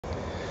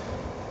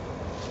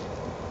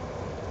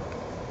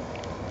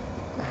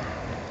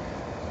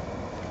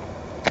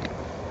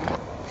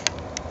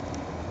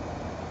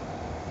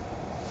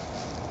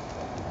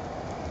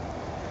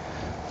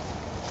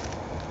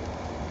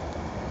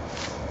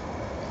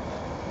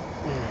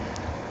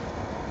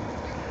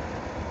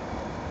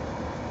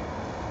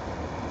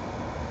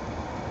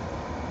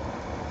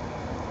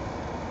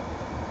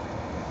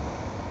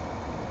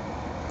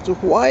So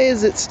why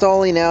is it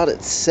stalling out at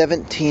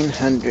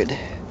 1700?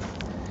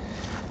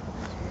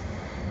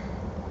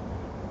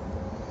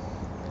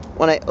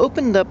 When I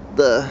opened up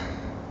the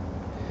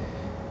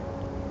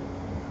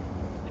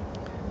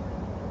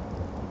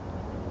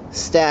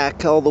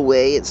stack all the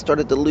way, it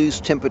started to lose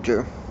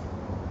temperature.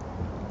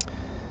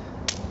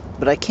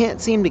 But I can't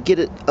seem to get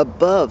it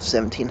above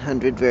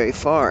 1700 very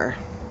far.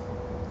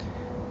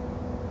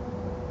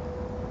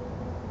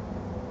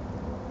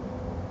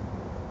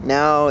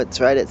 Now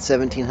it's right at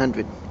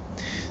 1700.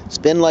 It's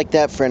been like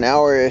that for an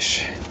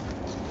hour-ish.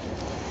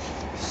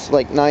 It's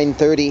like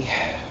 9:30.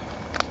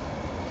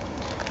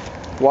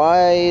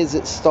 Why is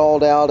it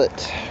stalled out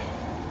at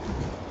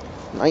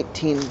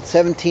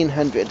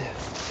 1700?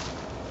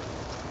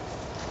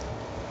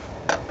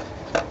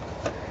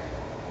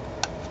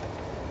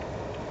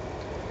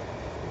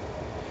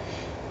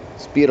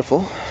 It's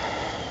beautiful.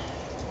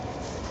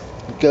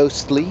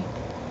 Ghostly.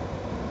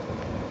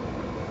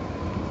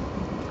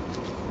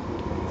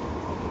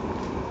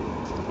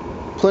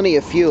 Plenty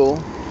of fuel.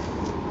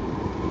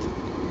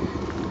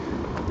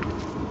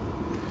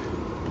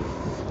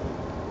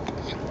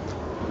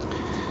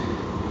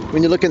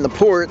 When you look in the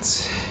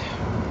ports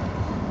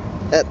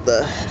at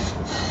the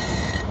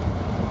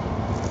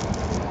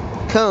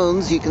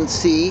cones, you can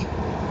see,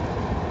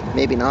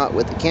 maybe not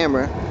with the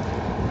camera,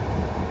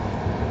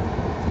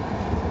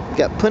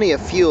 got plenty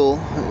of fuel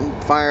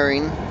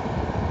firing,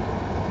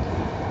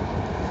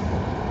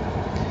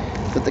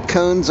 but the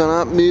cones are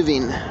not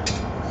moving.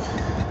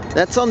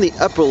 That's on the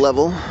upper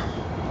level.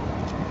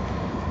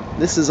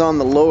 This is on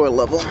the lower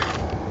level.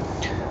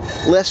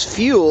 Less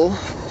fuel,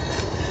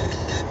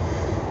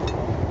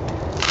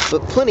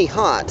 but plenty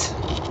hot.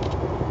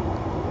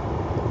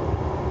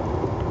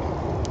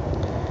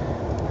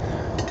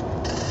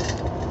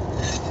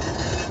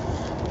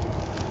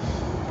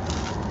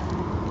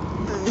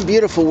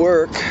 Beautiful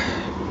work.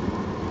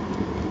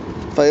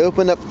 If I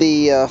open up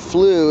the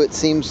flue, it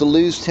seems to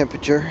lose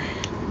temperature.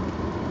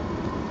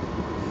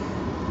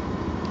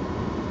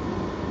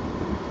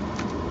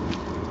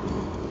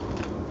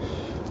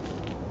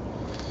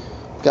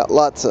 Got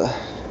lots of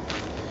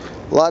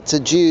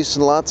juice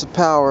and lots of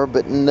power,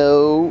 but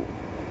no,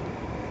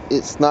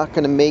 it's not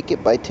going to make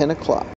it by 10 o'clock.